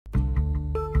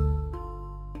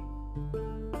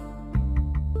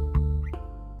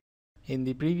In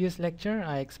the previous lecture,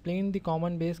 I explained the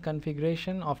common base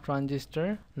configuration of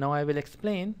transistor. Now I will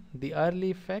explain the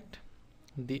early effect,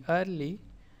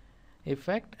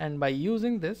 and by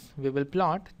using this, we will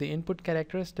plot the input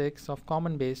characteristics of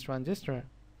common base transistor.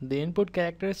 The input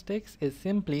characteristics is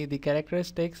simply the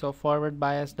characteristics of forward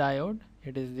bias diode.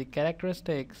 It is the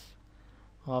characteristics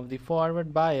of the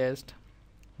forward biased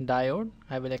diode.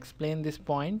 I will explain this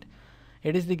point.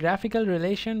 It is the graphical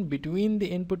relation between the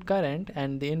input current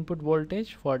and the input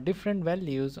voltage for different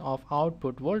values of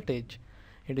output voltage.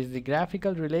 It is the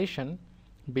graphical relation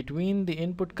between the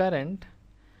input current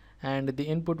and the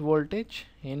input voltage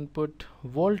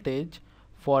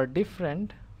for different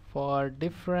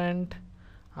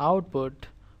output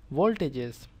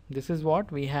voltages. This is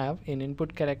what we have in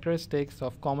input characteristics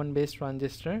of common base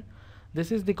transistor.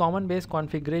 This is the common base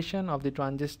configuration of the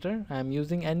transistor. I am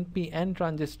using NPN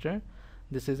transistor.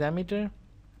 This is emitter,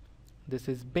 this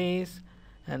is base,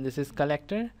 and this is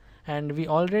collector. And we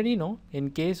already know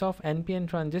in case of NPN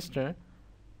transistor,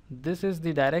 this is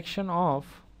the direction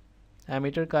of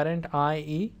emitter current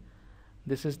IE,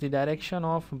 this is the direction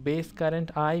of base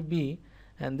current IB,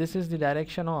 and this is the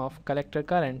direction of collector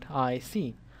current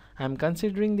IC. I am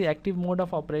considering the active mode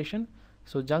of operation.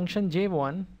 So junction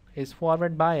J1 is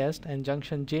forward biased and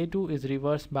junction J2 is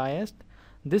reverse biased.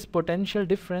 This potential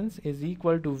difference is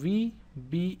equal to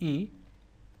VBE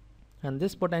and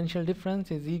this potential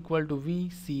difference is equal to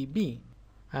VCB.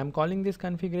 I am calling this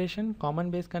configuration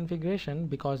common base configuration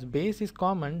because base is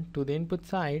common to the input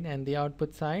side and the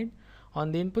output side.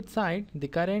 On the input side, the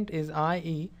current is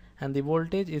IE and the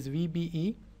voltage is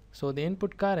VBE. So the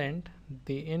input current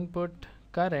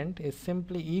is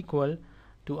simply equal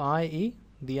to IE,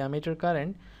 the emitter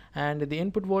current, and the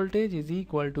input voltage is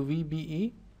equal to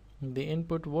VBE. The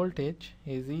input voltage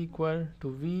is equal to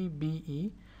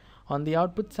VBE. On the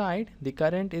output side, the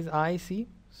current is IC,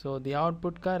 so the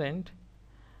output current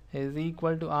is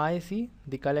equal to IC,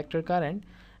 the collector current,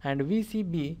 and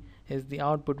VCB is the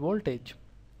output voltage.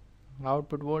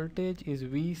 Output voltage is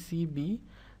VCB.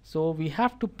 So we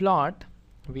have to plot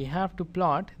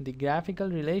the graphical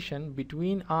relation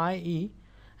between IE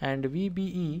and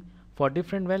VBE for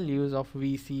different values of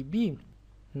VCB.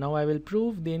 Now I will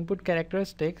prove the input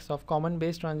characteristics of common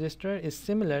base transistor is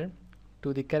similar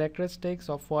to the characteristics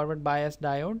of forward bias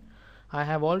diode. I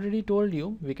have already told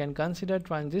you we can consider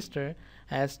transistor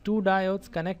as two diodes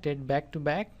connected back to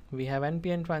back. We have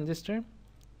NPN transistor,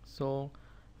 so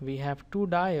we have two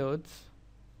diodes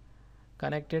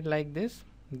connected like this.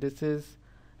 This is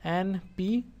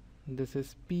NP, this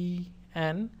is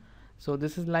PN. So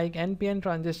this is like NPN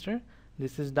transistor.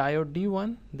 This is diode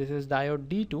D1, this is diode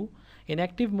D2. In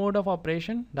active mode of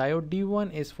operation, diode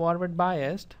D1 is forward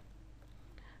biased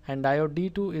and diode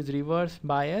D2 is reverse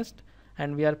biased,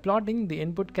 and we are plotting the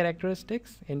input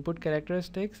characteristics. Input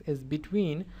characteristics is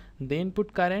between the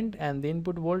input current and the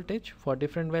input voltage for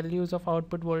different values of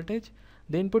output voltage.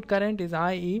 The input current is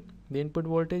IE, the input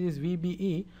voltage is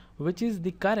VBE, which is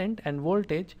the current and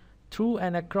voltage through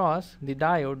and across the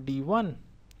diode D1.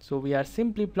 So we are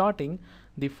simply plotting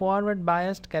the forward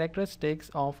biased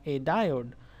characteristics of a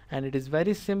diode, and it is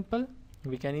very simple.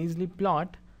 We can easily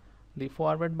plot the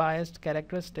forward biased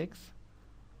characteristics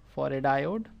for a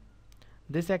diode.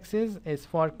 This axis is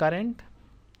for current,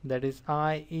 that is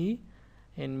IE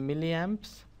in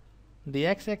milliamps. The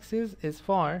x-axis is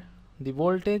for the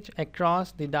voltage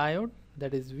across the diode,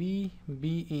 that is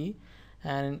VBE,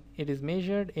 and it is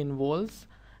measured in volts,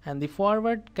 and the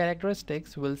forward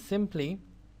characteristics will simply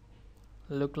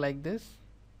look like this.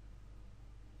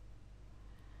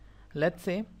 Let's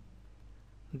say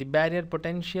the barrier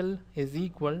potential is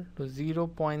equal to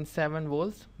 0.7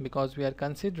 volts because we are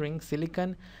considering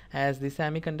silicon as the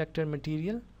semiconductor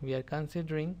material. We are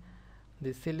considering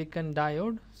the silicon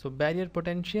diode. So barrier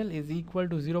potential is equal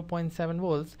to 0.7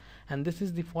 volts, and this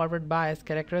is the forward bias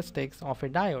characteristics of a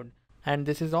diode. And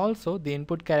this is also the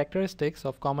input characteristics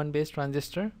of common base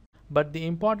transistor. But the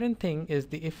important thing is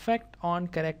the effect on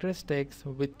characteristics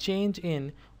with change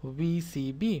in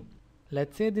VCB.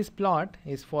 Let's say this plot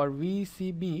is for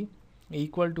VCB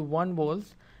equal to 1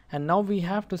 volts, and now we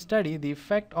have to study the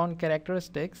effect on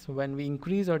characteristics when we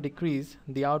increase or decrease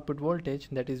the output voltage,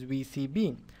 that is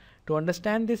VCB. To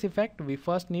understand this effect, we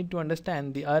first need to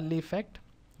understand the early effect.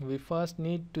 We first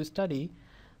need to study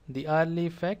the early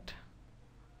effect.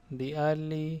 The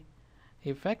early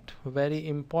effect, very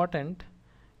important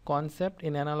concept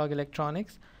in analog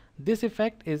electronics. This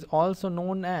effect is also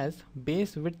known as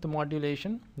base width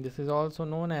modulation. This is also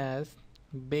known as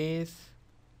base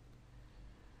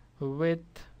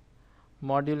width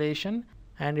modulation,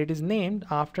 and it is named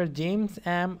after James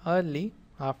M. Early,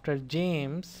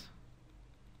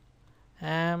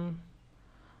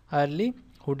 Early,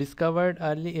 who discovered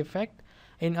early effect.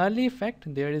 In early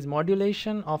effect, there is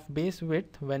modulation of base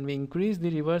width when we increase the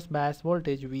reverse bias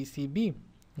voltage VCB.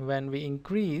 When we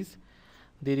increase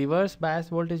the reverse bias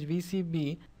voltage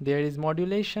VCB, there is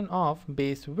modulation of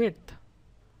base width.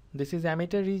 This is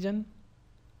emitter region,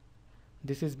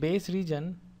 this is base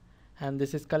region, and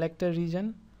this is collector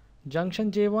region.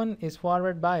 Junction J1 is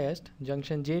forward biased,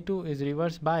 junction J2 is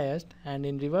reverse biased, and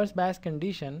in reverse bias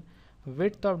condition,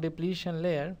 width of depletion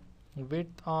layer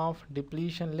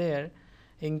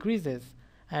increases,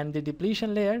 and the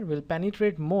depletion layer will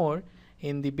penetrate more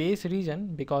in the base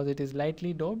region because it is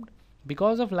lightly doped.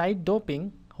 Because of light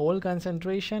doping, hole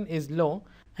concentration is low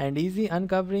and easy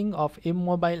uncovering of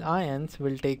immobile ions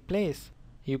will take place.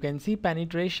 You can see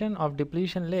penetration of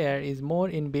depletion layer is more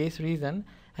in base region,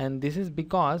 and this is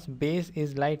because base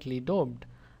is lightly doped.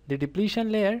 The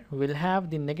depletion layer will have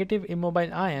the negative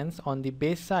immobile ions on the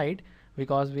base side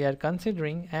because we are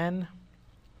considering an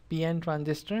PN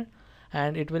transistor,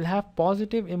 and it will have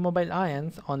positive immobile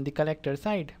ions on the collector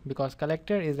side because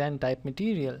collector is n-type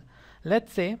material.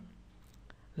 Let's say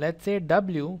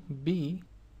W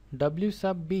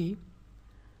sub B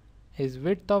is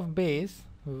width of base,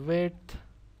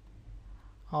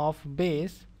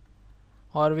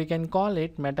 or we can call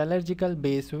it metallurgical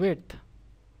base width.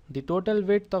 The total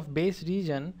width of base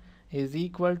region is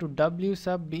equal to W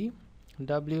sub B,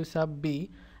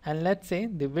 and let's say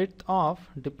the width of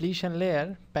depletion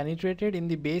layer penetrated in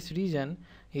the base region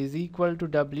is equal to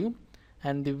W,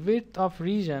 and the width of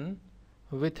region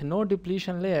with no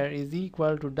depletion layer is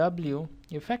equal to W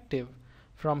effective.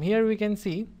 From here we can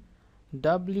see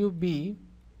WB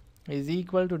is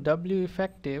equal to W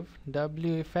effective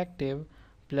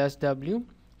plus W.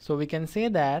 So we can say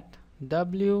that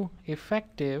W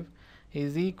effective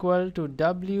is equal to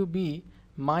WB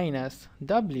minus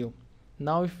W.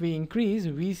 Now if we increase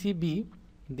VCB,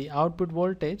 the output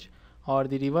voltage or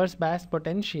the reverse bias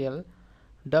potential,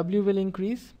 W will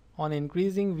increase. On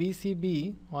increasing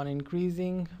VCB,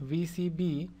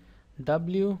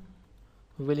 W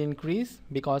will increase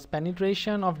because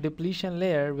penetration of depletion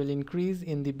layer will increase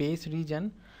in the base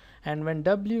region, and when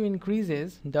W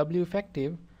increases, W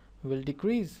effective will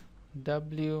decrease.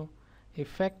 W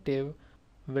effective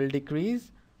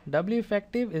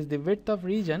is the width of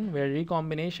region where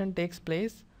recombination takes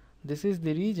place. This is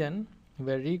the region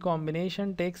where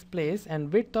recombination takes place,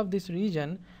 and width of this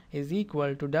region is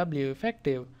equal to W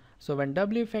effective. So when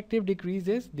W effective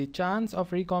decreases, the chance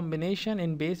of recombination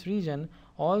in base region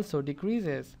also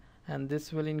decreases, and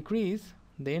this will increase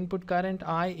the input current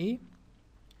IE.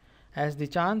 As the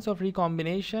chance of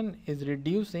recombination is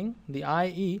reducing, the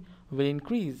IE will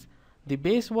increase. The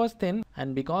base was thin,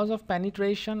 and because of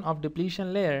penetration of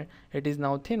depletion layer, it is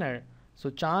now thinner. So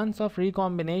chance of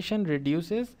recombination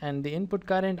reduces and the input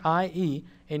current IE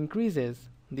increases.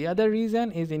 The other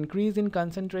reason is increase in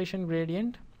concentration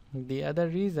gradient.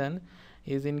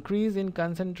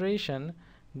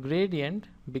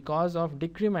 Because of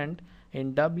decrement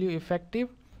in W effective.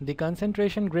 The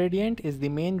concentration gradient is the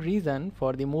main reason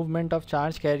for the movement of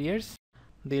charge carriers.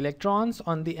 The electrons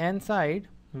on the N side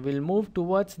will move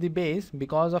towards the base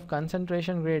because of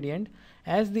concentration gradient.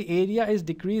 As the area is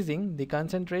decreasing, the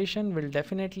concentration will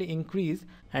definitely increase,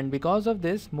 and because of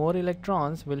this, more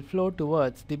electrons will flow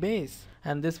towards the base,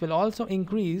 and this will also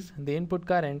increase the input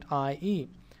current IE.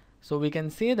 So we can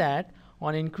say that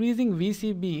on increasing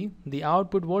VCB, the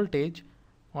output voltage,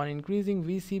 the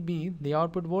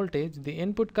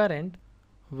input current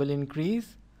will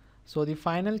increase. So the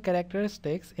final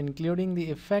characteristics, including the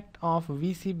effect of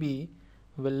VCB,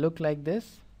 will look like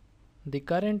this. The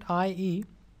current IE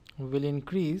will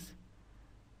increase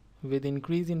with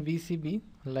increase in VCB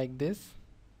like this.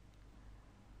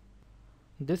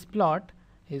 This plot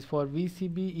is for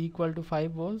VCB equal to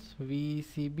 5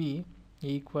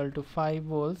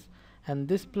 volts, and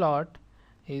this plot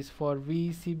is for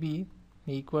VCB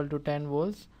equal to 10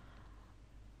 volts.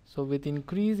 So with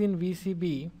increase in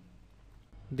VCB,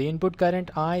 the input current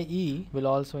IE will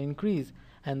also increase,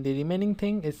 and the remaining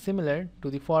thing is similar to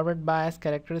the forward bias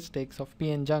characteristics of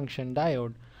PN junction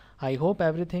diode. I hope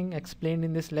everything explained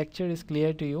in this lecture is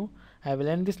clear to you. I will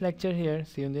end this lecture here.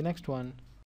 See you in the next one.